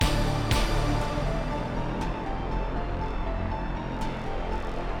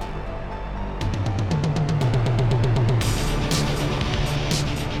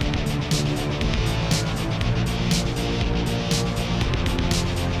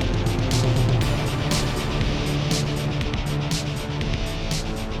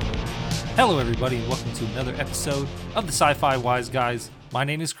Hello, everybody, and welcome to another episode of the Sci-Fi Wise Guys. My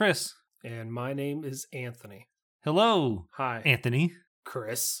name is Chris. And my name is Anthony. Hello. Hi. Anthony.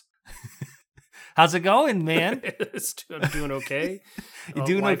 Chris. How's it going, man? I'm doing okay. You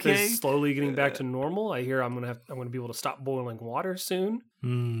doing life okay? is slowly getting back to normal. I hear I'm gonna be able to stop boiling water soon.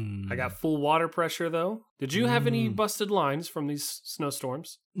 I got full water pressure though. Did you have any busted lines from these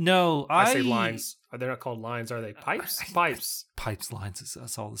snowstorms? No, I say lines. They're not called lines, are they? Pipes? Pipes. Pipes, lines,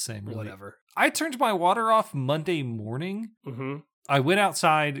 that's all the same, really. Whatever. I turned my water off Monday morning. Mm-hmm. I went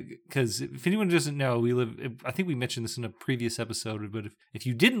outside because if anyone doesn't know, I think we mentioned this in a previous episode, but if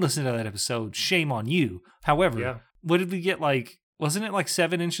you didn't listen to that episode, shame on you. However, What did we get, wasn't it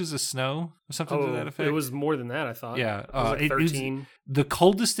 7 inches of snow or something to that effect? It was more than that, I thought. Yeah. It was 13. It was the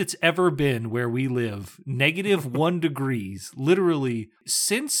coldest it's ever been where we live. -1 degrees. Literally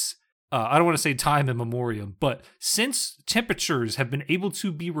since, I don't want to say time immemorial, but since temperatures have been able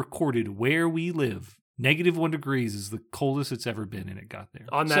to be recorded where we live, -1 degrees is the coldest it's ever been, and it got there.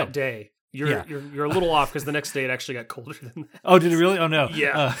 On that day. You're a little off because the next day it actually got colder than that. Oh, did it really? Oh, no.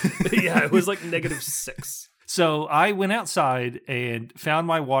 Yeah. Yeah, it was -6. So I went outside and found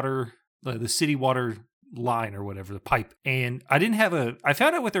my water, the city water line or whatever, the pipe. And I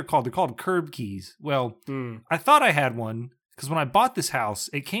found out what they're called. They're called curb keys. Well, I thought I had one because when I bought this house,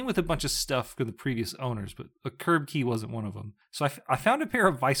 it came with a bunch of stuff for the previous owners, but a curb key wasn't one of them. So I found a pair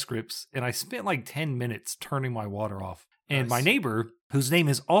of vice grips and I spent 10 minutes turning my water off. And my neighbor, whose name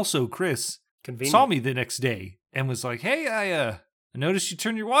is also Chris, saw me the next day and was like, "Hey, I noticed you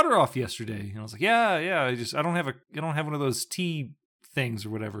turned your water off yesterday." And I was like, yeah. I don't have one of those tea things or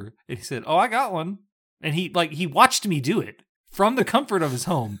whatever. And he said, "Oh, I got one." And he watched me do it from the comfort of his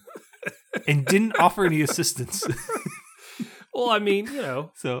home and didn't offer any assistance. Well, I mean,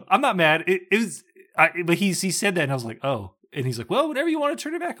 So I'm not mad. But he said that and I was like, "Oh." And he's like, "Well, whenever you want to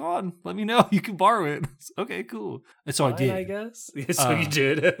turn it back on, let me know. You can borrow it." Okay, cool. And so I did. I guess. So you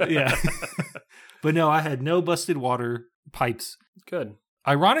did. Yeah. But no, I had no busted water pipes. Good.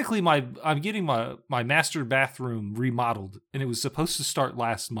 Ironically, I'm getting my master bathroom remodeled, and it was supposed to start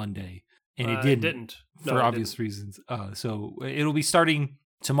last Monday, and it didn't. For obvious reasons. So it'll be starting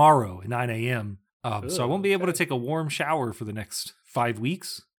tomorrow at 9 a.m. So I won't be able to take a warm shower for the next 5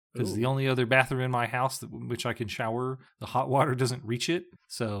 weeks. Because the only other bathroom in my house which I can shower, the hot water doesn't reach it.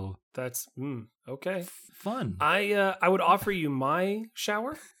 So that's okay. Fun. I would offer you my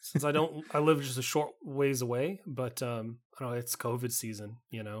shower since I live just a short ways away. But I don't know, it's COVID season,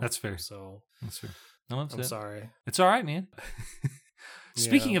 That's fair. So that's fair. No, I'm sorry. It's all right, man.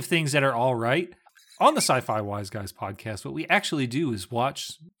 Speaking of things that are all right, on the Sci-Fi Wise Guys podcast, what we actually do is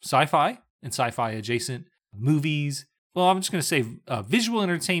watch sci-fi and sci-fi adjacent movies. Well, I'm just going to say visual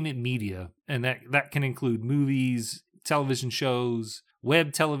entertainment media, and that can include movies, television shows,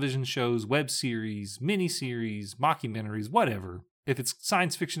 web television shows, web series, miniseries, mockumentaries, whatever. If it's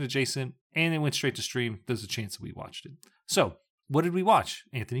science fiction adjacent and it went straight to stream, there's a chance that we watched it. So, what did we watch,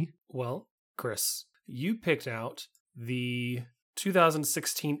 Anthony? Well, Chris, you picked out the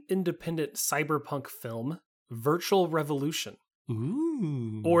 2016 independent cyberpunk film, Virtual Revolution.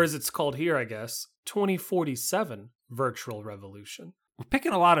 Ooh. Or as it's called here, I guess, 2047 Virtual Revolution. We're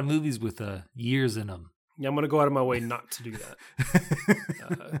picking a lot of movies with years in them. Yeah, I'm going to go out of my way not to do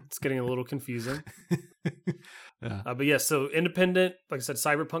that. It's getting a little confusing. But yes, so independent, like I said,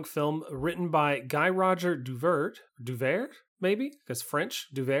 cyberpunk film written by Guy Roger Duvert, maybe? Because French,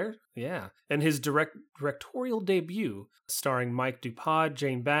 Duvert? Yeah. And his directorial debut, starring Mike Dupont,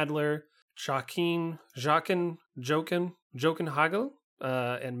 Jane Badler, Jochen Hagel,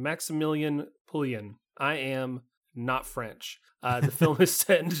 and Maximilian Poulin. I am not French. The film is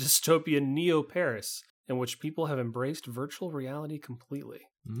set in dystopian Neo-Paris, in which people have embraced virtual reality completely.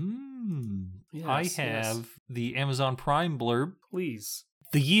 Yes, I have the Amazon Prime blurb. Please.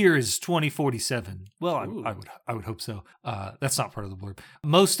 The year is 2047. Well, I would hope so. That's not part of the blurb.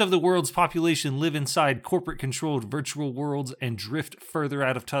 Most of the world's population live inside corporate-controlled virtual worlds and drift further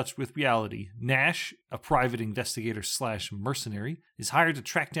out of touch with reality. Nash, a private investigator/mercenary, is hired to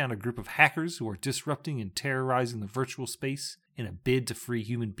track down a group of hackers who are disrupting and terrorizing the virtual space in a bid to free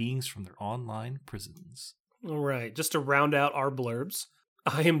human beings from their online prisons. All right, just to round out our blurbs,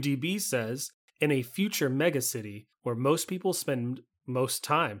 IMDb says, in a future megacity where most people spend most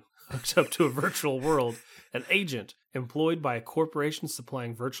time hooked up to a virtual world, an agent employed by a corporation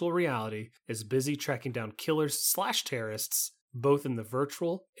supplying virtual reality is busy tracking down killers/terrorists both in the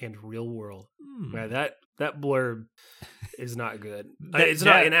virtual and real world. Man, that blurb is not good. It's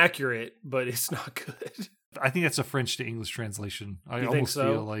not inaccurate, but it's not good. I think that's a French to English translation. I you almost think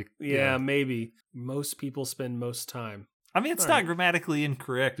so? Feel like yeah, maybe. Most people spend most time. I mean, it's not grammatically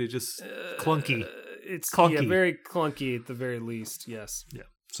incorrect. It's just clunky. It's clunky. Yeah, very clunky at the very least. Yes. Yeah.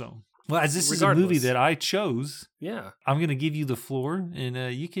 So, well, as this is a movie that I chose, I'm going to give you the floor,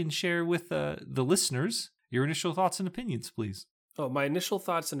 and you can share with the listeners your initial thoughts and opinions, please. Oh, my initial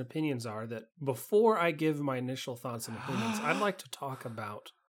thoughts and opinions are that before I give my initial thoughts and opinions, I'd like to talk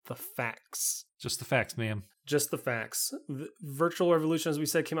about the facts. Just the facts, ma'am. Just the facts. The Virtual Revolution, as we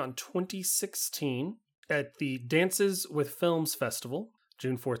said, came out in 2016 at the Dances with Films Festival,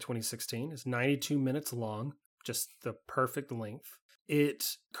 June 4th, 2016. It's 92 minutes long, just the perfect length.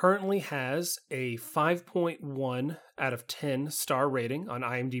 It currently has a 5.1 out of 10 star rating on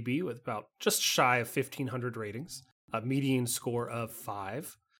IMDb with about just shy of 1,500 ratings, a median score of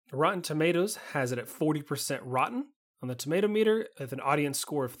 5. Rotten Tomatoes has it at 40% rotten on the tomato meter with an audience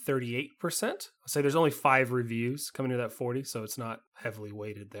score of 38%. I'll say there's only 5 reviews coming to that 40, so it's not heavily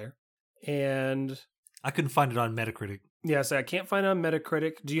weighted there. And I couldn't find it on Metacritic. Yeah, so I can't find it on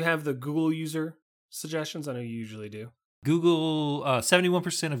Metacritic. Do you have the Google user suggestions? I know you usually do. Google,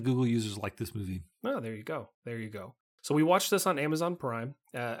 71% of Google users like this movie. Oh, there you go. There you go. So we watched this on Amazon Prime,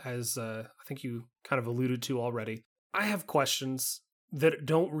 as I think you kind of alluded to already. I have questions that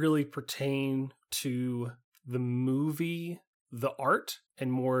don't really pertain to the movie, the art,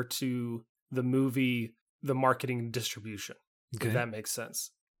 and more to the movie, the marketing and distribution, if that makes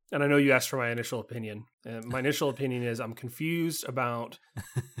sense. And I know you asked for my initial opinion. And my initial opinion is I'm confused about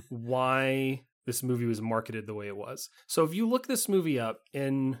why this movie was marketed the way it was. So if you look this movie up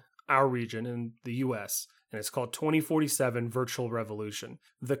in our region, in the US, and it's called 2047 Virtual Revolution,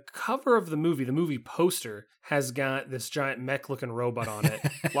 the cover of the movie poster, has got this giant mech-looking robot on it.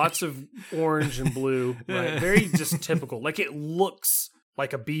 Lots of orange and blue, right? Very just typical. Like, it looks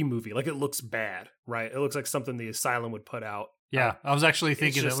like a B movie. Like, it looks bad, right? It looks like something the Asylum would put out. Yeah, I was actually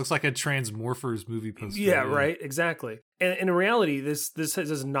thinking it looks like a Transmorphers movie poster. Yeah, right, exactly. And in reality, this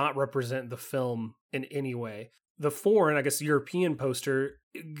does not represent the film in any way. The foreign, I guess, European poster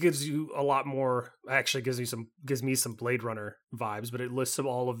gives you a lot more. Actually, gives me some Blade Runner vibes, but it lists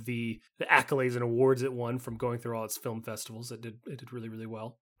all of the accolades and awards it won from going through all its film festivals. It did really, really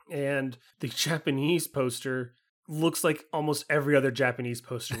well. And the Japanese poster looks like almost every other Japanese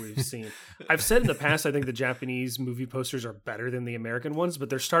poster we've seen. I've said in the past, I think the Japanese movie posters are better than the American ones, but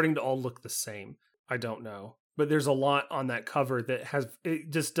they're starting to all look the same. I don't know. But there's a lot on that cover that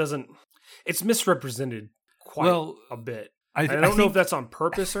it's misrepresented quite a bit. I don't know if that's on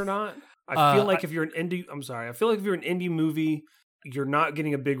purpose or not. I feel like if you're an indie movie, you're not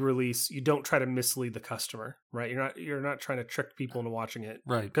getting a big release. You don't try to mislead the customer, right? You're not trying to trick people into watching it,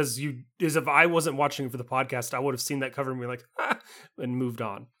 right? Because if I wasn't watching it for the podcast, I would have seen that cover and be like, and moved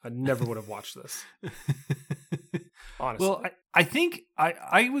on. I never would have watched this. Honestly, well, I think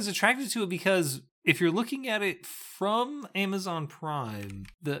I was attracted to it because if you're looking at it from Amazon Prime,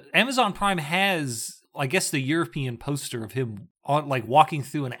 the Amazon Prime has, I guess, the European poster of him on like walking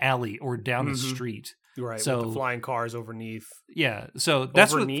through an alley or down a street. Right, so with the flying cars overneath. Yeah, so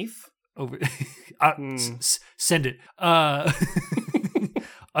that's send it.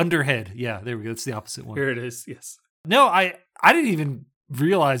 Underhead. Yeah, there we go. That's the opposite one. Here it is. Yes. No, I didn't even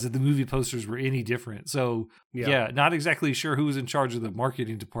realize that the movie posters were any different. So yeah, not exactly sure who was in charge of the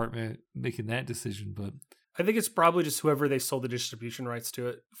marketing department making that decision, but I think it's probably just whoever they sold the distribution rights to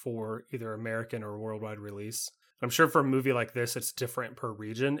it for either American or worldwide release. I'm sure for a movie like this, it's different per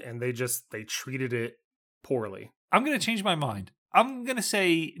region, and they treated it poorly. I'm going to change my mind. I'm going to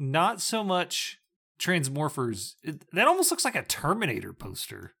say not so much Transmorphers. That almost looks like a Terminator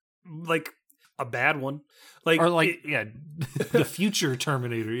poster. Like a bad one. The future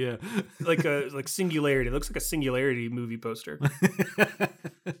Terminator, yeah. like Singularity. It looks like a Singularity movie poster.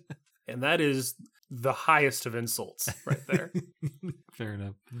 And that is the highest of insults right there. Fair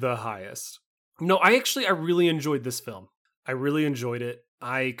enough. The highest. No, I really enjoyed this film. I really enjoyed it.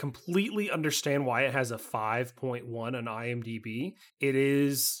 I completely understand why it has a 5.1 on IMDb. It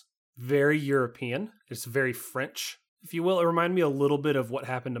is very European. It's very French, if you will. It reminded me a little bit of What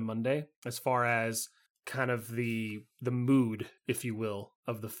Happened to Monday, as far as kind of the mood, if you will,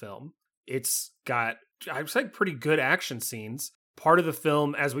 of the film. It's got, I would say, pretty good action scenes. Part of the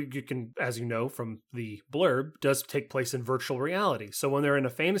film, as you know from the blurb, does take place in virtual reality. So when they're in a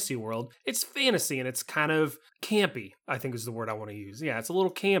fantasy world, it's fantasy and it's kind of campy, I think is the word I want to use. Yeah, it's a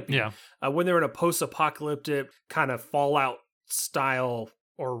little campy. Yeah. When they're in a post-apocalyptic kind of Fallout style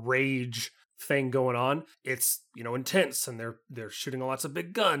or rage thing going on, it's, intense, and they're shooting lots of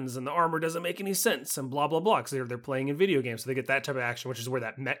big guns, and the armor doesn't make any sense, and blah blah blah, because they're playing in video games, so they get that type of action, which is where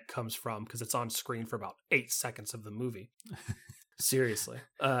that mech comes from, because it's on screen for about 8 seconds of the movie. Seriously.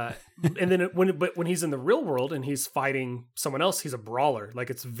 And then when he's in the real world and he's fighting someone else, he's a brawler. Like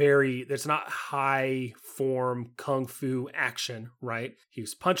it's not high form kung fu action, right?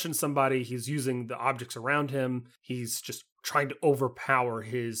 He's punching somebody. He's using the objects around him. He's just trying to overpower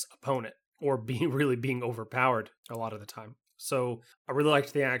his opponent or being overpowered a lot of the time. So I really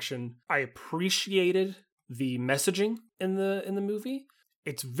liked the action. I appreciated the messaging in the movie.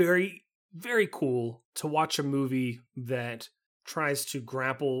 It's very, very cool to watch a movie that tries to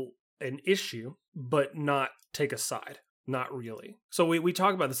grapple an issue, but not take a side. Not really. So we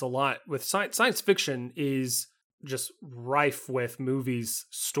talk about this a lot with science fiction is just rife with movies,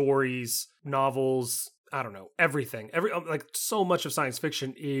 stories, novels, I don't know, everything. Like so much of science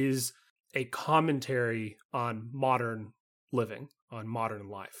fiction is a commentary on modern living, on modern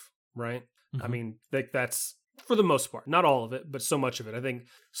life, right? Mm-hmm. I mean, like that's for the most part, not all of it, but so much of it. I think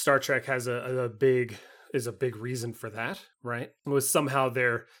Star Trek has a big reason for that, right? It was somehow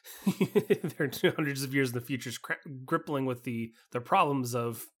they're hundreds of years in the future grappling with the problems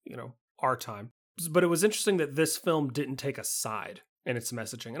of, our time. But it was interesting that this film didn't take a side in its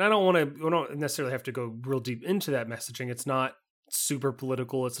messaging. And we don't necessarily have to go real deep into that messaging. It's not super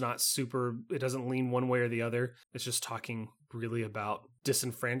political. It doesn't lean one way or the other. It's just talking really about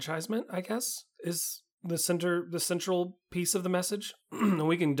disenfranchisement, I guess, is the central piece of the message. And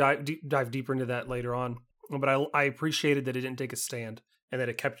we can dive deeper into that later on. But I appreciated that it didn't take a stand and that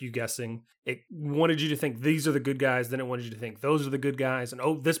it kept you guessing. It wanted you to think these are the good guys. Then it wanted you to think those are the good guys.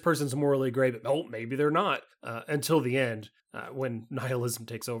 And, this person's morally gray, but maybe they're not. Until the end, when nihilism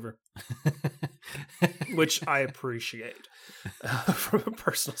takes over, which I appreciate from a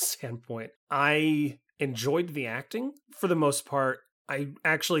personal standpoint. I enjoyed the acting for the most part. I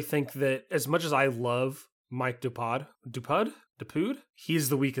actually think that as much as I love Mike Dupude, he's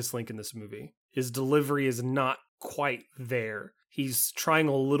the weakest link in this movie. His delivery is not quite there. He's trying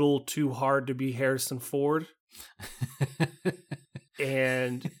a little too hard to be Harrison Ford.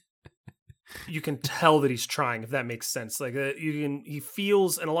 And you can tell that he's trying, if that makes sense. Like he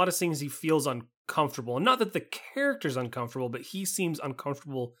feels, in a lot of scenes, he feels uncomfortable. And not that the character's uncomfortable, but he seems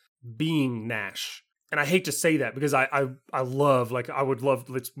uncomfortable being Nash. And I hate to say that because I would love,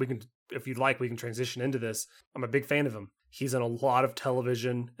 we can, if you'd like, we can transition into this. I'm a big fan of him. He's in a lot of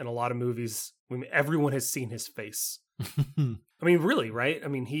television and a lot of movies. I mean, everyone has seen his face. I mean, really, right? I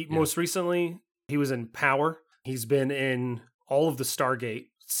mean, most recently, he was in Power. He's been in all of the Stargate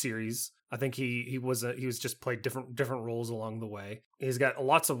series. I think he was just played different roles along the way. He's got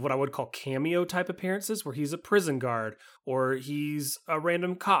lots of what I would call cameo type appearances where he's a prison guard or he's a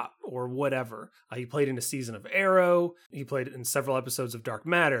random cop or whatever. He played in a season of Arrow. He played in several episodes of Dark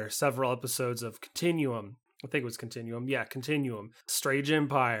Matter, several episodes of Continuum. I think it was Continuum. Yeah, Continuum. Strange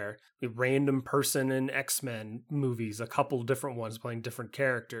Empire. A random person in X-Men movies. A couple different ones playing different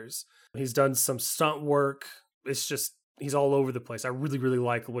characters. He's done some stunt work. It's just, he's all over the place. I really, really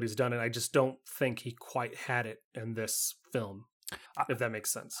like what he's done, and I just don't think he quite had it in this film, if that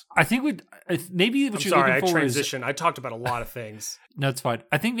makes sense. I think maybe what you're looking for is... I talked about a lot of things. No, it's fine.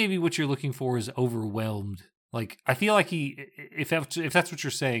 I think maybe what you're looking for is overwhelmed. Like, I feel like if that's what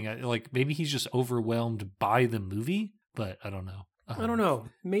you're saying, like maybe he's just overwhelmed by the movie, but I don't know. I don't know.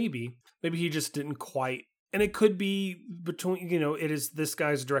 Maybe he just didn't quite, and it could be between, it is this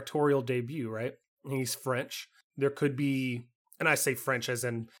guy's directorial debut, right? He's French. There could be, and I say French as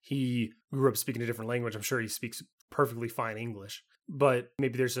in he grew up speaking a different language. I'm sure he speaks perfectly fine English, but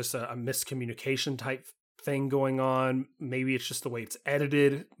maybe there's just a miscommunication type thing going on. Maybe it's just the way it's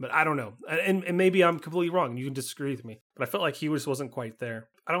edited, but I don't know. And maybe I'm completely wrong. You can disagree with me, but I felt like he wasn't quite there.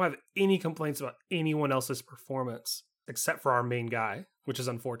 I don't have any complaints about anyone else's performance except for our main guy, which is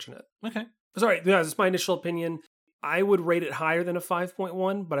unfortunate. Okay. Sorry, yeah, that's my initial opinion. I would rate it higher than a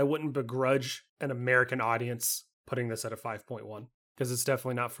 5.1, but I wouldn't begrudge an American audience putting this at a 5.1 because it's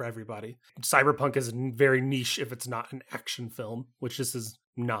definitely not for everybody. Cyberpunk is very niche if it's not an action film, which this is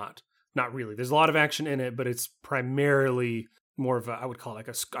not. Not really. There's a lot of action in it, but it's primarily more of I would call it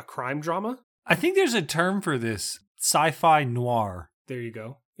like a crime drama. I think there's a term for this, sci-fi noir. There you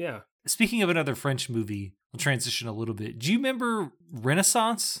go. Yeah. Speaking of another French movie, we'll transition a little bit. Do you remember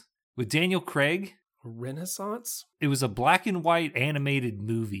Renaissance with Daniel Craig? Renaissance? It was a black and white animated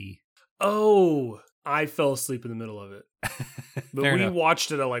movie. Oh, I fell asleep in the middle of it. But we enough.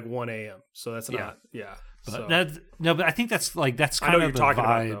 Watched it at like 1 a.m. So that's not, But but I think that's kind of the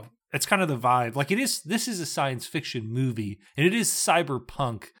vibe. About, it's kind of the vibe. Like this is a science fiction movie, and it is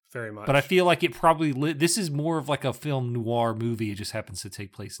cyberpunk. Very much. But I feel like it probably, this is more of like a film noir movie. It just happens to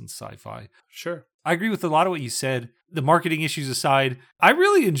take place in sci-fi. Sure. I agree with a lot of what you said. The marketing issues aside, I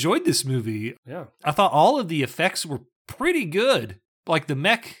really enjoyed this movie. Yeah. I thought all of the effects were pretty good. Like the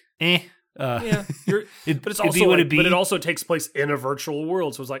mech, Yeah, but it's also but it also takes place in a virtual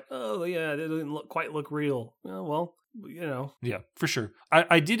world, so it's like, oh yeah, it didn't quite look real. Oh, well, Yeah, for sure.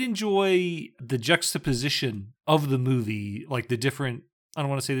 I did enjoy the juxtaposition of the movie, like the different. I don't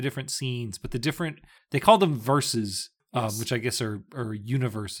want to say the different scenes, but they call them verses, yes. Which I guess are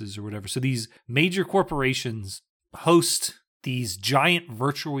universes or whatever. So these major corporations host these giant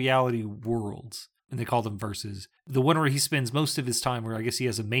virtual reality worlds, and they call them verses. The one where he spends most of his time, where I guess he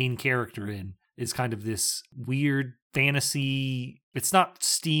has a main character in, is kind of this weird fantasy. It's not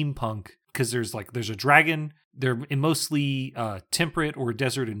steampunk because there's a dragon. They're in mostly temperate or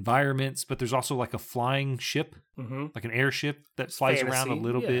desert environments, but there's also like a flying ship, like an airship that flies around a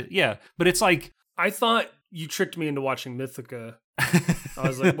little bit. Yeah, but it's like... I thought you tricked me into watching Mythica. I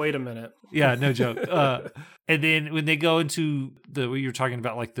was like, wait a minute. Yeah, no joke. And then when they go into what you're talking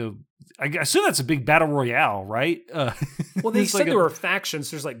about, like I assume that's a big battle royale, right? Well, they said there were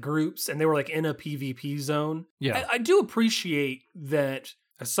factions. There's like groups, and they were like in a PvP zone. Yeah, I do appreciate that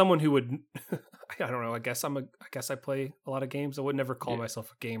as someone who would, I don't know. I guess I play a lot of games. I would never call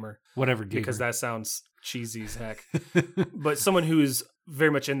myself a gamer. Whatever, gamer. Because that sounds cheesy as heck. But someone who is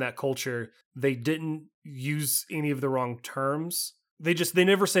very much in that culture, they didn't use any of the wrong terms. They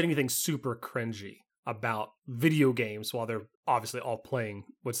never said anything super cringy about video games while they're obviously all playing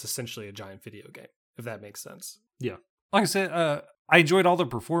what's essentially a giant video game, if that makes sense. Yeah. Like I said, I enjoyed all the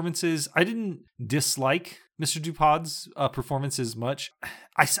performances. I didn't dislike Mr. Dupod's performances much.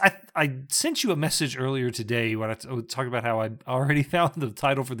 I sent you a message earlier today when I was talking about how I already found the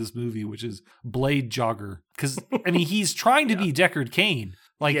title for this movie, which is Blade Jogger. Because, I mean, he's trying to be Deckard Cain.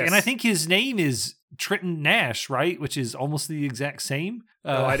 Like, yes. And I think his name is Trenton Nash, right? Which is almost the exact same.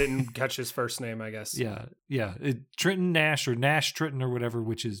 I didn't catch his first name, I guess. Yeah. Trenton Nash or Nash Trenton or whatever,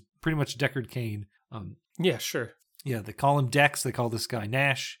 which is pretty much Deckard Cain. Yeah, sure. Yeah, they call him Dex. They call this guy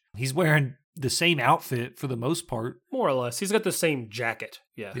Nash. He's wearing the same outfit for the most part. More or less. He's got the same jacket.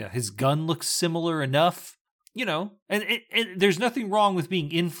 Yeah. Yeah, his gun looks similar enough, and there's nothing wrong with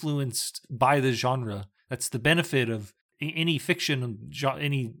being influenced by the genre. That's the benefit of any fiction,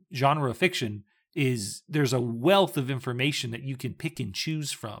 any genre of fiction, is there's a wealth of information that you can pick and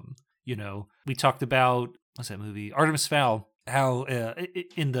choose from. We talked about, what's that movie? Artemis Fowl, how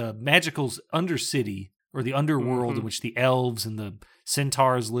in the Magical's Undercity, or the underworld in which the elves and the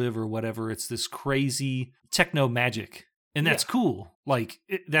centaurs live or whatever, it's this crazy techno magic. And that's cool. Like,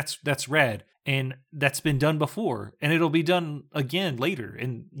 that's rad. And that's been done before. And it'll be done again later.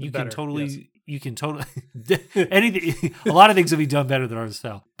 And you can totally anything, a lot of things will be done better than Artemis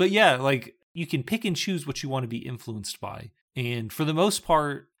Fowl. But yeah, like, you can pick and choose what you want to be influenced by. And for the most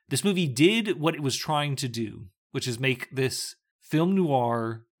part, this movie did what it was trying to do, which is make this film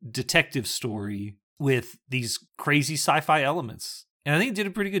noir detective story with these crazy sci-fi elements. And I think it did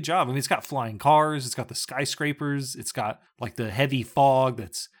a pretty good job. I mean, it's got flying cars, it's got the skyscrapers, it's got like the heavy fog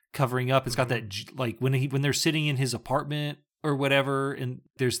that's covering up. It's got that, like when they're sitting in his apartment or whatever, and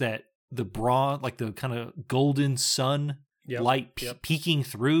there's the broad, like the kind of golden sun light peeking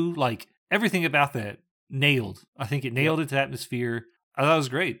through. Like, everything about that nailed. I think it nailed its atmosphere. I thought it was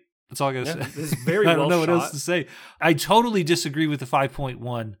great. That's all I gotta say. It's very I don't know shot. What else to say. I totally disagree with the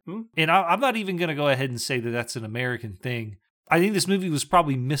 5.1. And I'm not even going to go ahead and say that that's an American thing. I think this movie was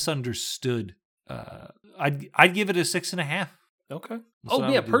probably misunderstood. I'd give it a 6.5. Okay.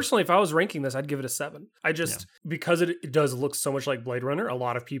 Personally, if I was ranking this, I'd give it a 7. Because it does look so much like Blade Runner, a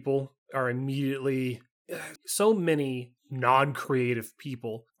lot of people are immediately... So many non-creative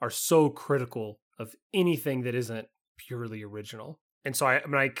people are so critical of anything that isn't purely original. And so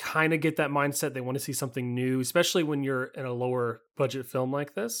I kind of get that mindset. They want to see something new, especially when you're in a lower budget film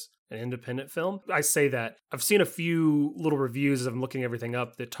like this, an independent film. I say that. I've seen a few little reviews as I'm looking everything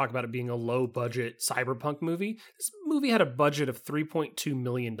up that talk about it being a low budget cyberpunk movie. This movie had a budget of $3.2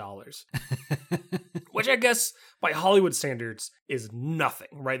 million, which I guess by Hollywood standards is nothing,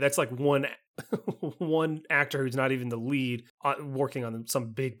 right? That's like one actor who's not even the lead working on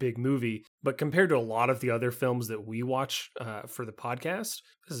some big movie. But compared to a lot of the other films that we watch for the podcast,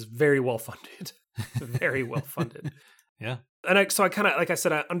 this is very well funded. Very well funded. Yeah. And I kind of, like I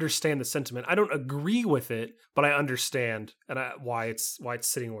said, I understand the sentiment. I don't agree with it, but I understand why it's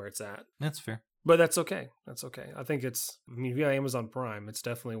sitting where it's at. That's fair. But that's okay. That's okay. I think via Amazon Prime, it's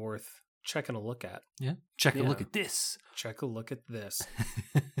definitely worth checking a look at. Yeah. Check a look at this. Check a look at this.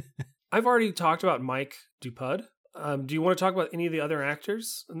 I've already talked about Mike Dupod. Do you want to talk about any of the other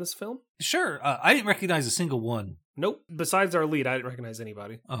actors in this film? Sure. I didn't recognize a single one. Nope. Besides our lead, I didn't recognize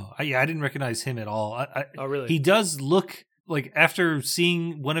anybody. Oh, I didn't recognize him at all. Oh, really? He does look like after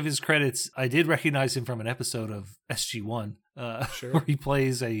seeing one of his credits, I did recognize him from an episode of SG-1, Sure. where he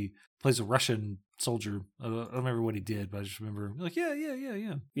plays a Russian soldier. I don't remember what he did, but I just remember like, yeah.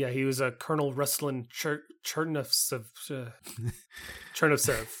 Yeah, he was a Colonel Ruslan Chernovtsev.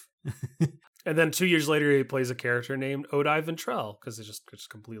 And then 2 years later, he plays a character named Odai Ventrell because it's just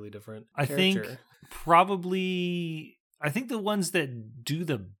completely different. I think the ones that do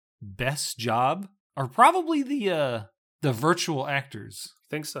the best job are probably the virtual actors.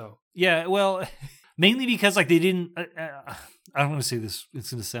 Think so? Yeah, well, mainly because like they didn't. I don't want to say this;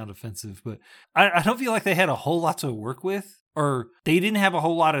 it's going to sound offensive, but I don't feel like they had a whole lot to work with, or they didn't have a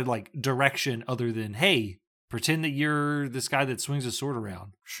whole lot of like direction other than, hey, pretend that you're this guy that swings a sword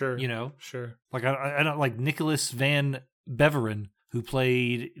around. Sure. Sure. Like I don't like Nicholas Van Beveren, who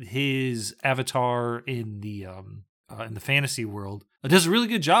played his avatar in the fantasy world. Does a really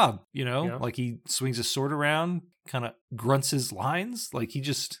good job, Yeah. Like he swings a sword around, kind of grunts his lines, like he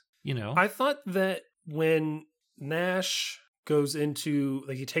just, I thought that when Nash goes into,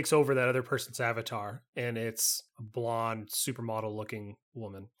 like, he takes over that other person's avatar, and it's a blonde supermodel looking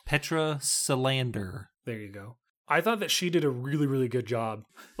woman, Petra Salander. There you go. I thought that she did a really, really good job.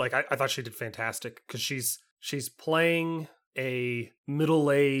 Like, I thought she did fantastic because she's playing a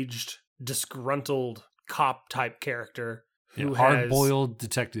middle-aged, disgruntled cop type character who hard-boiled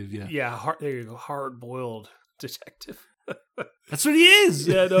detective. Yeah. There you go. Hard-boiled detective. That's what he is.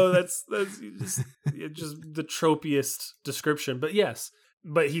 Yeah, no, that's just the tropiest description. But yes,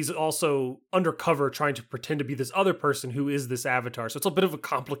 but he's also undercover trying to pretend to be this other person who is this avatar. So it's a bit of a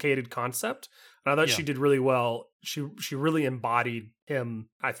complicated concept. And I thought she did really well. She really embodied him,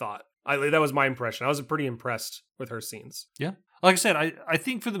 I thought. That was my impression. I was pretty impressed with her scenes. Yeah. Like I said, I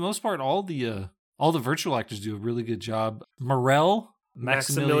think for the most part, all the virtual actors do a really good job.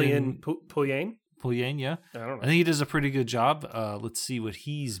 Maximilian Pouliane? Pouliane, yeah. I don't know. I think he does a pretty good job. Let's see what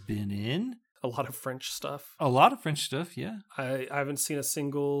he's been in. A lot of French stuff. A lot of French stuff, yeah. I haven't seen a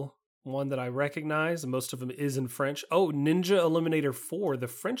single one that I recognize. Most of them is in French. Oh, Ninja Eliminator 4, The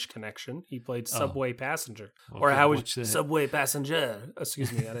French Connection. He played Subway Passenger. Okay, or how would Subway Passenger.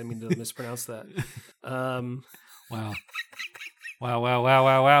 Excuse me, I didn't mean to mispronounce that. Wow.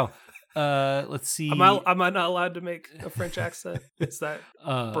 Wow. Let's see. Am I not allowed to make a French accent? Is that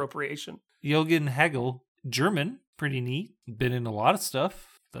appropriation? Jürgen Hegel, German, pretty neat. Been in a lot of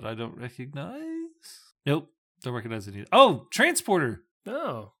stuff that I don't recognize. Nope, don't recognize it either. Oh, Transporter.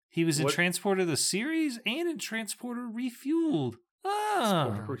 Oh. He was in Transporter the series and in Transporter Refueled.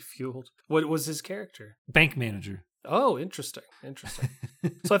 Transporter Refueled. What was his character? Bank manager. Oh, interesting.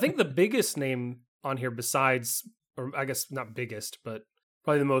 So I think the biggest name on here besides, or I guess not biggest, but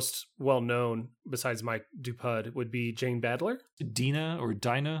probably the most well-known besides Mike Dupud would be Jane Badler.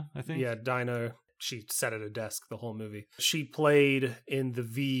 Dinah, I think. Yeah, Dinah. She sat at a desk the whole movie. She played in the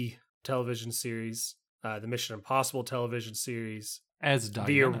V television series, the Mission Impossible television series. As Diana.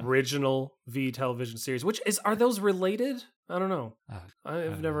 The original V television series, are those related? I don't know.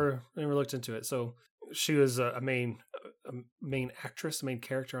 I've never looked into it. So she was a main actress, main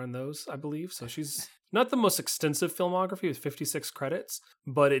character on those, I believe. So she's not the most extensive filmography with 56 credits,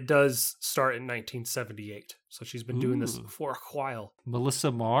 but it does start in 1978. So she's been doing this for a while.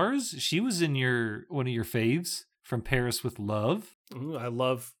 Melissa Mars, she was in one of your faves, From Paris with Love. I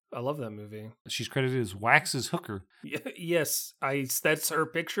love that movie. She's credited as Wax's hooker. Yes, that's her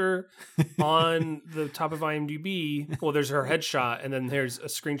picture on the top of IMDb. Well, there's her headshot, and then there's a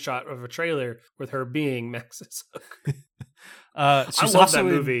screenshot of a trailer with her being Max's hooker. I love that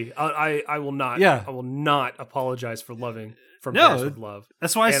movie. I will not. Yeah. I will not apologize for loving From Paris with Love.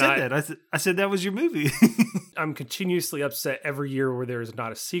 That's why I said that. I said that was your movie. I'm continuously upset every year where there is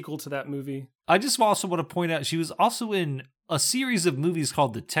not a sequel to that movie. I just also want to point out she was also in a series of movies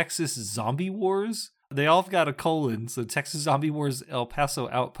called the Texas Zombie Wars. They all got a colon. So Texas Zombie Wars El Paso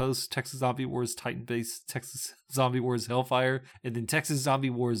Outpost, Texas Zombie Wars Titan Base, Texas Zombie Wars Hellfire, and then Texas Zombie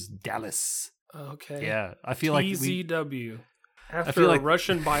Wars Dallas. Okay. Yeah, I feel like TZW. After a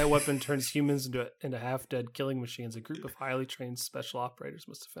Russian bioweapon turns humans into half-dead killing machines, a group of highly trained special operators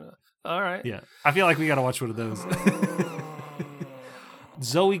must defend. All right. Yeah, I feel like we got to watch one of those.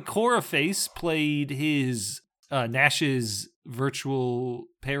 Zoe Coraface played his Nash's virtual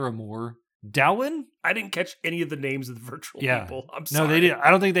paramour, Dowin. I didn't catch any of the names of the virtual people. I'm sorry. No, they didn't.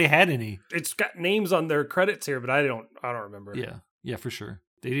 I don't think they had any. It's got names on their credits here, but I don't remember. Yeah, for sure.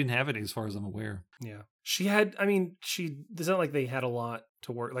 They didn't have any as far as I'm aware. Yeah. It's not like they had a lot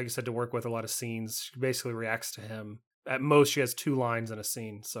to work, like you said, to work with, a lot of scenes. She basically reacts to him At most, she has 2 lines in a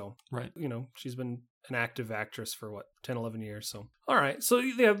scene. So, Right. She's been an active actress for 10, 11 years. So, all right. So,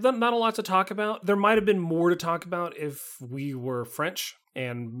 yeah, not a lot to talk about. There might have been more to talk about if we were French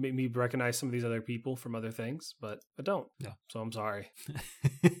and made me recognize some of these other people from other things, but I don't. Yeah. So I'm sorry.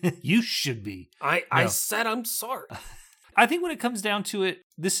 You should be. I said I'm sorry. I think when it comes down to it,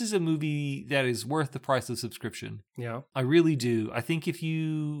 this is a movie that is worth the price of subscription. Yeah. I really do. I think if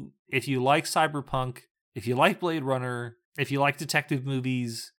you like cyberpunk, if you like Blade Runner, if you like detective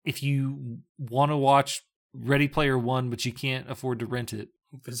movies, if you want to watch Ready Player One, but you can't afford to rent it.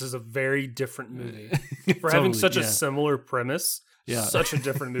 This is a very different movie. For Totally, having such a similar premise, such a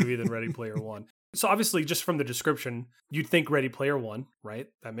different movie than Ready Player One. So obviously, just from the description, you'd think Ready Player One, right?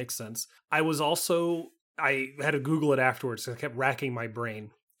 That makes sense. I had to Google it afterwards, so I kept racking my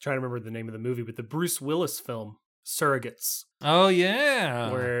brain, trying to remember the name of the movie, but the Bruce Willis film, Surrogates. Oh,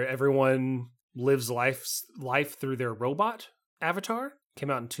 yeah. Where everyone lives life through their robot avatar.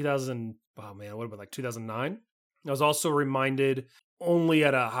 Came out in 2000, oh man, what about like 2009? I was also reminded only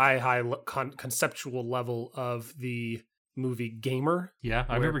at a high conceptual level of the movie Gamer. Yeah,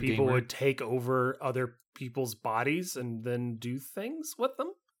 I remember people Gamer. would take over other people's bodies and then do things with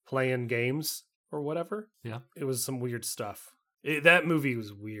them, playing games or whatever. Yeah. It was some weird stuff. That movie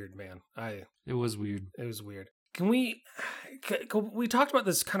was weird, man. It was weird. It was weird. We talked about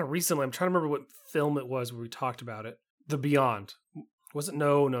this kind of recently. I'm trying to remember what film it was where we talked about it. The Beyond. Was it?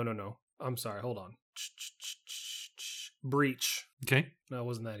 No. I'm sorry. Hold on. Breach. Okay. No, it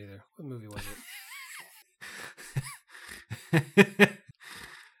wasn't that either. What movie was it?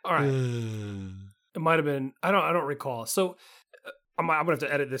 All right. It might have been. I don't recall. So I'm gonna have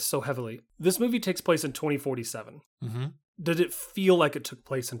to edit this so heavily. This movie takes place in 2047. Mm-hmm. Did it feel like it took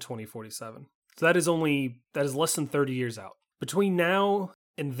place in 2047? So that is less than 30 years out. Between now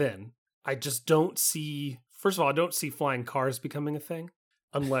and then, I just don't see. First of all, I don't see flying cars becoming a thing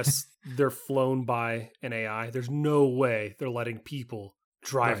unless they're flown by an AI. There's no way they're letting people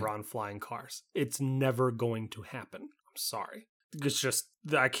drive around flying cars. It's never going to happen. I'm sorry. It's just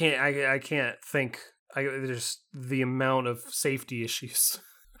I can't think. There's the amount of safety issues.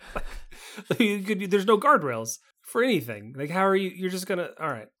 There's no guardrails for anything. Like, how are you? You're just gonna. All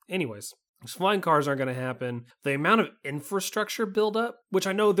right. Anyways. Flying cars aren't going to happen. The amount of infrastructure buildup, which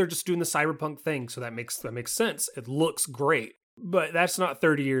I know they're just doing the cyberpunk thing, so that makes sense. It looks great, but that's not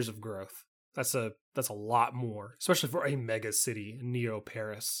 30 years of growth. That's a lot more, especially for a mega city, Neo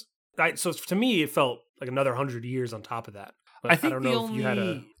Paris. So to me, it felt like another 100 years on top of that. But I don't know if you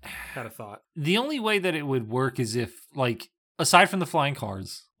had a thought. The only way that it would work is if, like, aside from the flying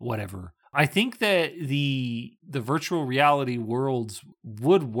cars, whatever. I think that the virtual reality worlds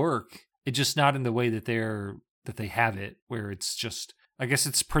would work. It's just not in the way that they have it, where it's just, I guess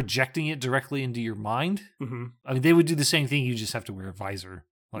it's projecting it directly into your mind. Mm-hmm. I mean, they would do the same thing. You just have to wear a visor.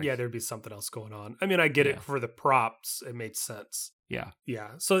 Like, yeah, there'd be something else going on. I mean, I get it for the props. It made sense. Yeah.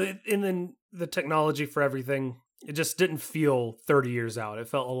 Yeah. So, and then the technology for everything, it just didn't feel 30 years out. It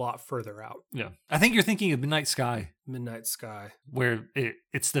felt a lot further out. Yeah. I think you're thinking of Midnight Sky. Midnight Sky. Where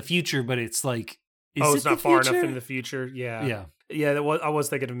it's the future, but it's like, it's not far enough into the future. Yeah. Yeah. Yeah, I was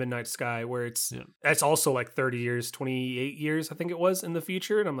thinking of Midnight Sky, where it's also like 30 years, 28 years, I think it was, in the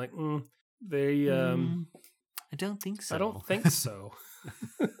future. And I'm like, I don't think so. I don't think so.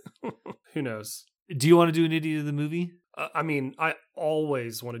 Who knows? Do you want to do an idiot of the movie? I mean, I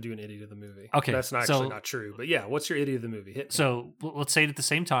always want to do an idiot of the movie. Okay. That's actually not true. But yeah, what's your idiot of the movie? Hit me. So let's say it at the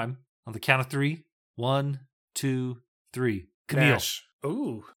same time. On the count of 3. 1, 2, 3. Camille. Nash.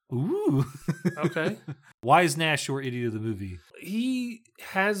 Ooh. Okay. Why is Nash your idiot of the movie? He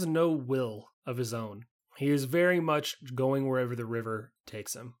has no will of his own. He is very much going wherever the river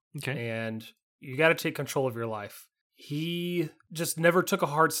takes him. Okay. And you got to take control of your life. He just never took a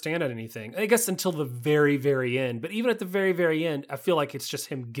hard stand at anything, I guess, until the very, very end. But even at the very, very end, I feel like it's just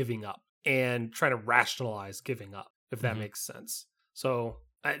him giving up and trying to rationalize giving up, if that makes sense. So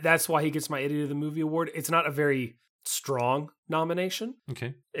that's why he gets my Idiot of the Movie award. It's not a very strong nomination.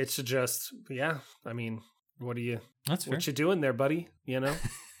 Okay. It's just, I mean, what fair. You doing there, buddy? You know?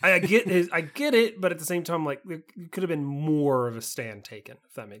 I get it, but at the same time, like, there could have been more of a stand taken,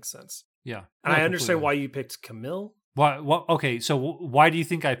 if that makes sense. Yeah. And I understand why you picked Camille. Why? Okay, so why do you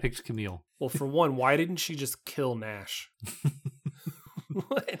think I picked Camille? Well, for one, why didn't she just kill Nash?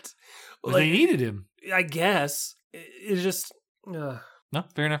 What? Well, they needed him. I guess. It's just... No,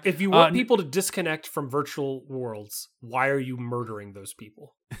 fair enough. If you want people to disconnect from virtual worlds, why are you murdering those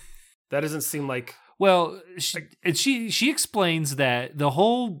people? That doesn't seem like... Well, she explains that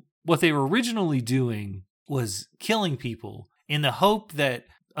what they were originally doing was killing people in the hope that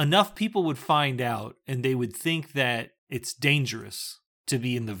enough people would find out and they would think that it's dangerous to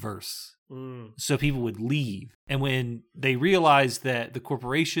be in the verse. So people would leave. And when they realized that the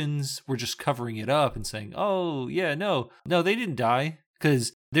corporations were just covering it up and saying, oh, yeah, no, they didn't die.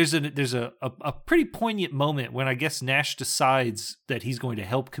 Because there's a pretty poignant moment when I guess Nash decides that he's going to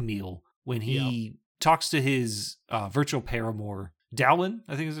help Camille when he talks to his virtual paramour, Dowlin,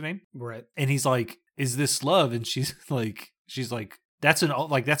 I think is her name. Right. And he's like, is this love? And she's like, that's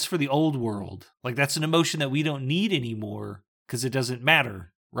that's for the old world. Like, that's an emotion that we don't need anymore because it doesn't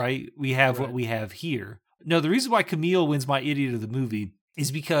matter. Right? We have what we have here. No, the reason why Camille wins my idiot of the movie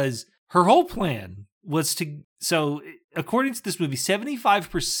is because her whole plan was to... So, according to this movie,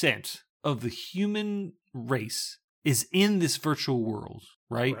 75% of the human race is in this virtual world,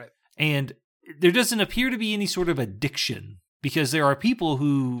 right? And there doesn't appear to be any sort of addiction because there are people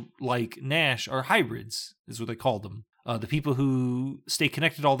who, like Nash, are hybrids, is what they call them. The people who stay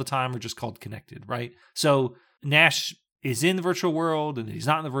connected all the time are just called connected, right? So, Nash is in the virtual world and he's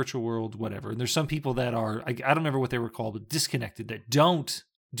not in the virtual world, whatever. And there's some people that are, I don't remember what they were called, but disconnected, that don't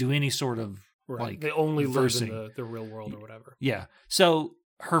do any sort of they only versing. live in the real world or whatever. Yeah. So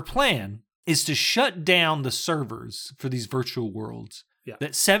her plan is to shut down the servers for these virtual worlds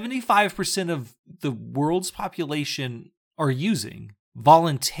that 75% of the world's population are using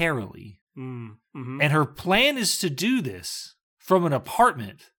voluntarily. Mm-hmm. And her plan is to do this from an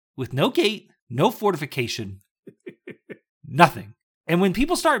apartment with no gate, no fortification, nothing. And when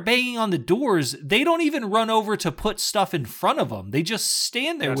people start banging on the doors, they don't even run over to put stuff in front of them. They just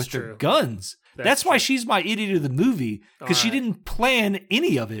stand there with their guns. That's why she's my idiot of the movie, because she didn't plan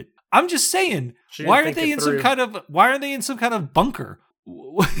any of it. I'm just saying, why are they in some kind of bunker?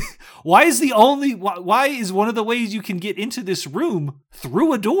 Why is one of the ways you can get into this room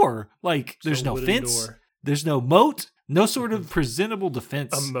through a door? Like, there's no fence, there's no moat. No sort of presentable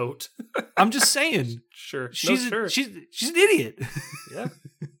defense. A moat. I'm just saying. Sure. She's an idiot. Yeah.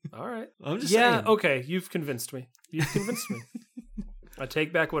 All right. I'm just saying. Okay. You've convinced me. I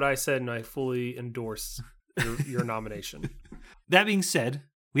take back what I said and I fully endorse your nomination. That being said,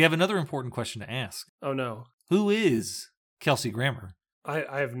 we have another important question to ask. Oh, no. Who is Kelsey Grammer?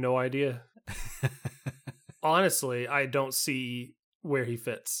 I have no idea. Honestly, I don't see where he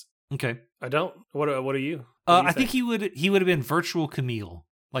fits. Okay. I don't. What are you? I think he would have been virtual Camille,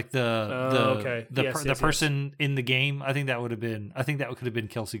 like the person in the game. I think that could have been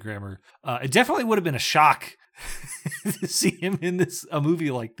Kelsey Grammer. It definitely would have been a shock to see him in a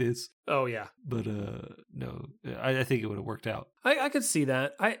movie like this. Oh yeah. But no, I think it would have worked out. I could see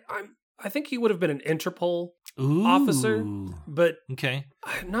that. I think he would have been an Interpol officer, but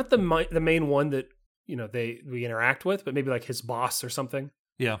not the main one that we interact with, but maybe like his boss or something.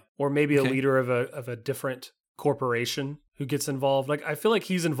 Yeah. Or maybe a leader of a different corporation who gets involved. Like, I feel like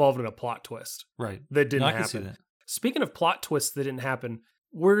he's involved in a plot twist. Right. That didn't happen. I can see that. Speaking of plot twists that didn't happen,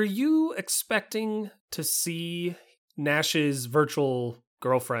 were you expecting to see Nash's virtual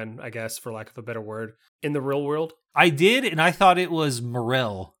girlfriend, I guess, for lack of a better word, in the real world? I did, and I thought it was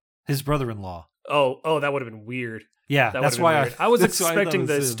Morel, his brother-in-law. Oh, that would have been weird. Yeah, that's why I was expecting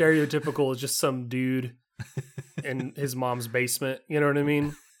the stereotypical, just some dude in his mom's basement. You know what I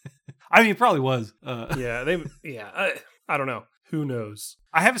mean? I mean, it probably was. I don't know. Who knows?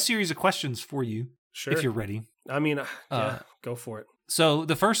 I have a series of questions for you. Sure. If you're ready. I mean, go for it. So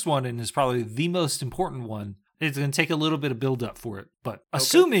the first one, and is probably the most important one, it's going to take a little bit of build up for it. But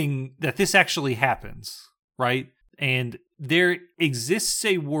assuming that this actually happens, right? And there exists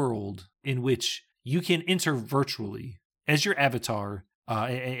a world in which you can enter virtually as your avatar,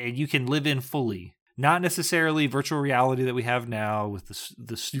 and you can live in fully. Not necessarily virtual reality that we have now with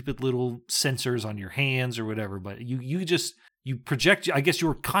the stupid little sensors on your hands or whatever, but you project, I guess,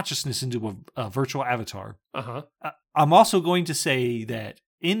 your consciousness into a virtual avatar. Uh-huh. I'm also going to say that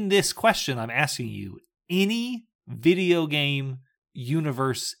in this question, I'm asking you, any video game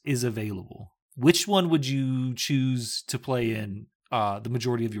universe is available. Which one would you choose to play in the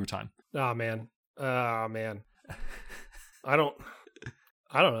majority of your time? Oh, man. I don't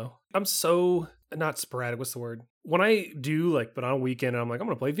know. I'm so not sporadic. What's the word? When I do but on a weekend, I'm like, I'm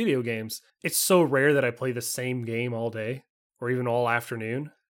going to play video games. It's so rare that I play the same game all day or even all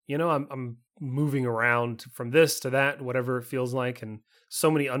afternoon. I'm moving around from this to that, whatever it feels like. And so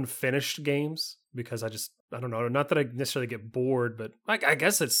many unfinished games because I don't know. Not that I necessarily get bored, but I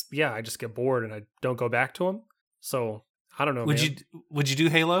guess I just get bored and I don't go back to them. So I don't know. Would you do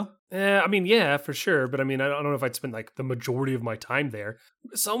Halo? I mean, yeah, for sure. But I mean, I don't know if I'd spend the majority of my time there.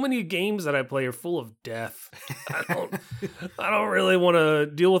 So many games that I play are full of death. I don't really want to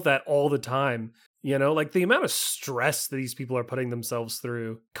deal with that all the time. You know, like the amount of stress that these people are putting themselves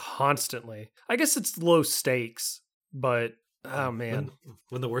through constantly. I guess it's low stakes, but oh man.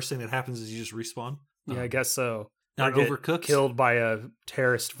 When the worst thing that happens is you just respawn? Yeah, I guess so. Not Or get overcooked? killed by a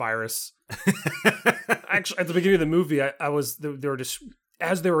terrorist virus. Actually, at the beginning of the movie, I was they were just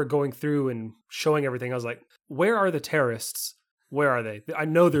as they were going through and showing everything. I was like, "Where are the terrorists? Where are they? I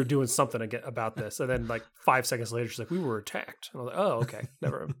know they're doing something about this." And then, like 5 seconds later, she's like, "We were attacked." And I was like, "Oh, okay,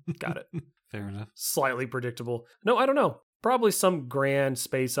 never got it." Fair enough. Slightly predictable. No, I don't know. Probably some grand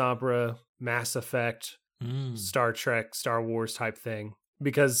space opera, Mass Effect, Star Trek, Star Wars type thing.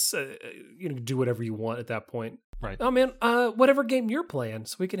 Because you can do whatever you want at that point. Right. Oh man, whatever game you're playing,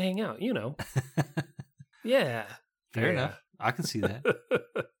 so we can hang out. You know. Yeah. Fair enough. I can see that.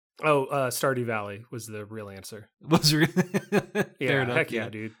 Stardew Valley was the real answer. Was really Fair enough. Heck yeah,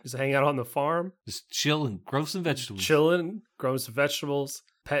 dude. Just hang out on the farm. Just chill and grow some vegetables. Chilling, growing some vegetables,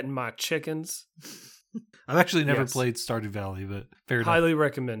 petting my chickens. I've actually never played Stardew Valley, but fair enough. Highly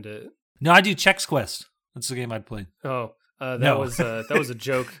recommend it. No, I do Chex Quest. That's the game I'd play. Oh, that was a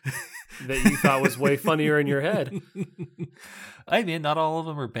joke that you thought was way funnier in your head. I mean, not all of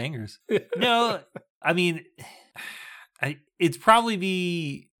them are bangers. No, I mean, it'd probably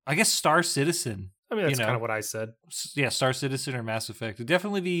be, I guess, Star Citizen. I mean, that's kind of what I said. Yeah, Star Citizen or Mass Effect. It'd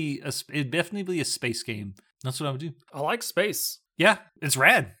definitely be a space game. That's what I would do. I like space. Yeah, it's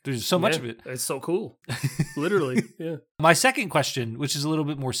rad. There's so much of it. It's so cool. Literally, yeah. My second question, which is a little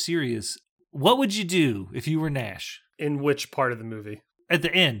bit more serious, what would you do if you were Nash? In which part of the movie? At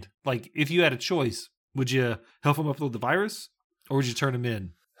the end, like if you had a choice, would you help him upload the virus or would you turn him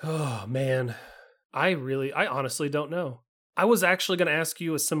in? Oh, man. I honestly don't know. I was actually going to ask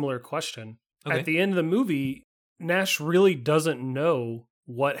you a similar question. Okay. At the end of the movie, Nash really doesn't know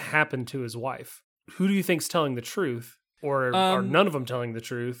what happened to his wife. Who do you think's telling the truth? Or are none of them telling the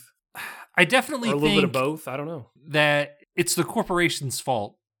truth? I definitely think... Or a little bit of both? I don't know. That it's the corporation's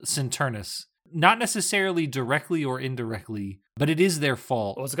fault, Centurnus. Not necessarily directly or indirectly, but it is their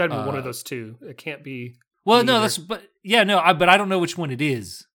fault. Well, it's got to be one of those two. It can't be... Well, no, but I don't know which one it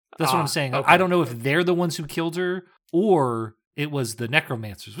is. That's what I'm saying. Okay. I don't know if they're the ones who killed her or it was the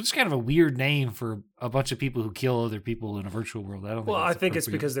necromancers, which is kind of a weird name for a bunch of people who kill other people in a virtual world. I think it's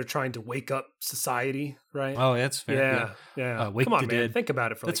because they're trying to wake up society, right? Oh, that's fair. Yeah. Wake Come on, the man. dead. Think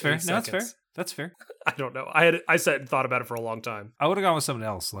about it for that's like fair. 8 No, seconds. That's fair. I don't know. I sat and thought about it for a long time. I would have gone with something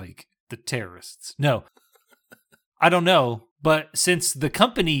else, like the terrorists. No, I don't know. But since the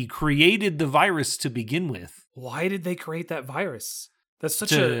company created the virus to begin with, why did they create that virus? That's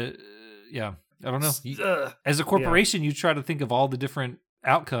such yeah. I don't know. As a corporation, you try to think of all the different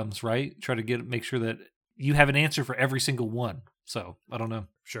outcomes, right? Try to make sure that you have an answer for every single one. So I don't know.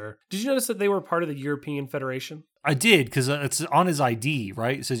 Sure. Did you notice that they were part of the European Federation? I did, because it's on his ID,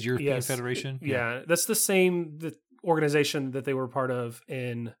 right? It says European Federation. Yeah, that's the same organization that they were part of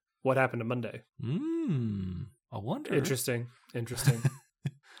in What Happened to Monday. I wonder. Interesting.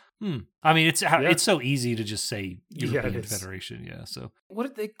 I mean, it's so easy to just say European Federation. Yeah. So what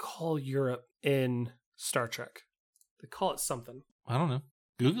did they call Europe in Star Trek? They call it something. I don't know.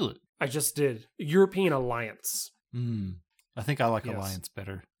 Google it. I just did. European Alliance. I think I like Alliance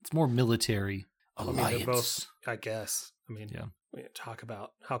better. It's more military. Alliance. I mean, they're both, I guess. I mean, we talk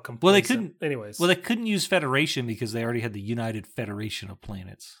about how complacent. Well, they couldn't. Anyways, they couldn't use Federation because they already had the United Federation of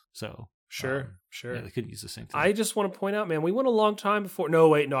Planets. So sure. Yeah, they couldn't use the same thing. I just want to point out, man, we went a long time before. No,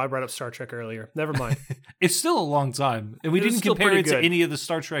 wait, no, I brought up Star Trek earlier. Never mind. It's still a long time, and we didn't compare it to any of the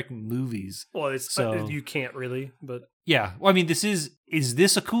Star Trek movies. Well, so you can't really, but yeah. Well, I mean, is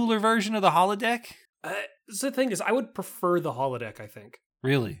this a cooler version of the holodeck? The thing is, I would prefer the holodeck. I think.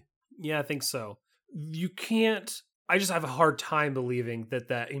 Really? Yeah, I think so. You can't. I just have a hard time believing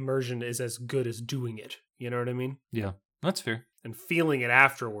that immersion is as good as doing it. You know what I mean? Yeah, that's fair. And feeling it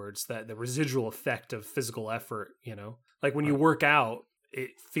afterwards, that the residual effect of physical effort, you know? Like when you work out,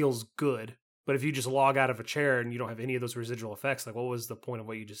 it feels good. But if you just log out of a chair and you don't have any of those residual effects, like what was the point of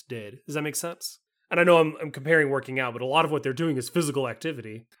what you just did? Does that make sense? And I know I'm comparing working out, but a lot of what they're doing is physical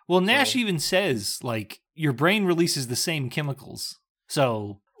activity. Well, Nash even says, like, your brain releases the same chemicals.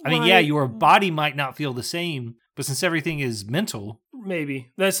 So, I mean, your body might not feel the same, but since everything is mental.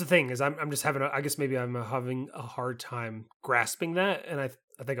 Maybe. That's the thing, is I'm just having, I guess maybe I'm having a hard time grasping that, and I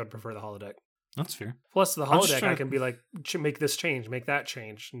think I'd prefer the holodeck. That's fair. Plus, the holodeck, I can be like, make this change, make that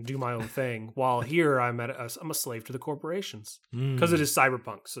change, and do my own thing. While here, I'm a slave to the corporations. Because it is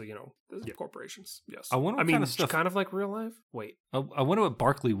cyberpunk, so, corporations. Yes. I wonder what kind of stuff. Kind of like real life? Wait. I wonder what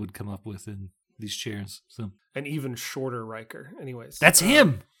Barkley would come up with in these chairs. So an even shorter Riker. Anyways. That's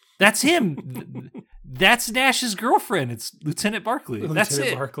him! That's him! That's Nash's girlfriend. It's Lieutenant Barkley. That's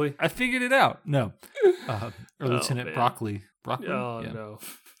it. Barkley. I figured it out. No. Or Lieutenant Broccoli. Broccoli? Oh, no.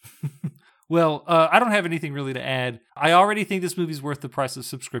 Well, I don't have anything really to add. I already think this movie's worth the price of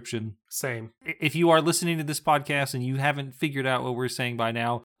subscription. Same. If you are listening to this podcast and you haven't figured out what we're saying by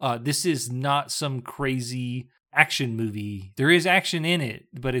now, this is not some crazy action movie. There is action in it,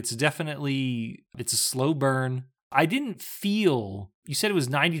 but it's a slow burn. I didn't feel, you said it was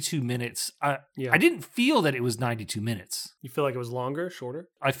 92 minutes. I didn't feel that it was 92 minutes. You feel like it was longer, shorter?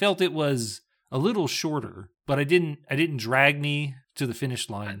 I felt it was a little shorter, but I didn't drag me to the finish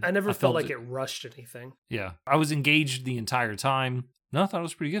line. I never felt like it rushed anything. Yeah. I was engaged the entire time. No, I thought it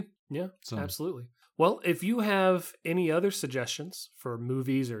was pretty good. Yeah, absolutely. Well, if you have any other suggestions for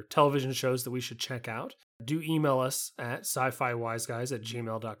movies or television shows that we should check out, do email us at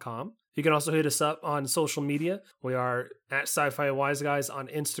sci-fi-wise-guys@gmail.com. You can also hit us up on social media. We are at Sci-Fi Wise Guys on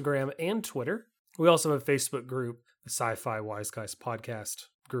Instagram and Twitter. We also have a Facebook group, the Sci-Fi Wise Guys podcast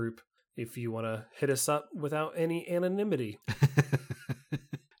group, if you want to hit us up without any anonymity.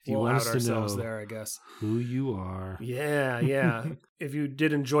 We'll out ourselves there, I guess. Who you are. Yeah. If you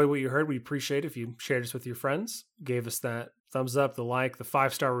did enjoy what you heard, we appreciate it if you shared us with your friends, gave us that thumbs up, the like, the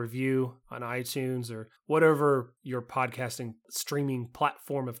 5-star review on iTunes or whatever your podcasting streaming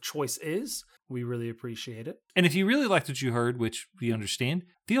platform of choice is. We really appreciate it. And if you really liked what you heard, which we understand,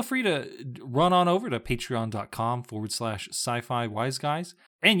 feel free to run on over to patreon.com/sci-fi wise guys,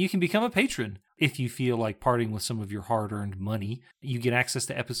 and you can become a patron. If you feel like parting with some of your hard-earned money, you get access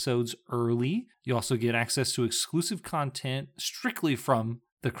to episodes early. You also get access to exclusive content strictly from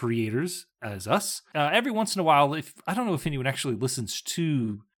the creators, as us. Every once in a while, I don't know if anyone actually listens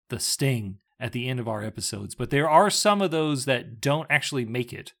to the sting at the end of our episodes, but there are some of those that don't actually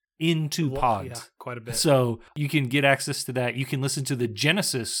make it into pods. Yeah, quite a bit. So you can get access to that. You can listen to the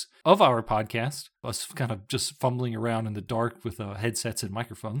genesis of our podcast, us kind of just fumbling around in the dark with headsets and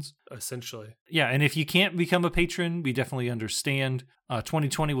microphones. Essentially. Yeah, and if you can't become a patron, we definitely understand.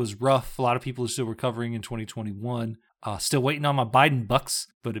 2020 was rough. A lot of people are still recovering in 2021. Still waiting on my Biden bucks,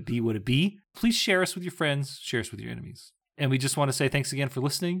 but it be what it be. Please share us with your friends, share us with your enemies. And we just want to say thanks again for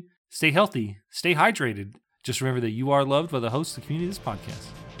listening. Stay healthy, stay hydrated. Just remember that you are loved by the hosts and community of this podcast.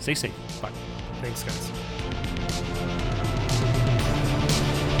 Stay safe. Bye. Thanks, guys.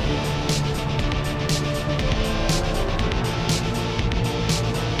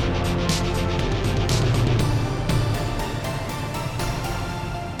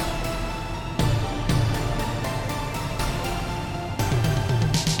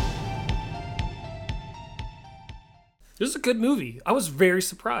 This is a good movie. I was very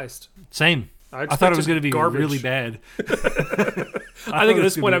surprised. Same. I thought it was going to be really bad. I think at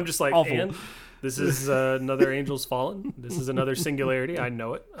this point I'm just like, awful. And this is another Angels Fallen. This is another Singularity. I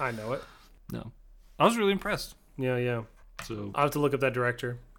know it. No. I was really impressed. Yeah. So I'll have to look up that director.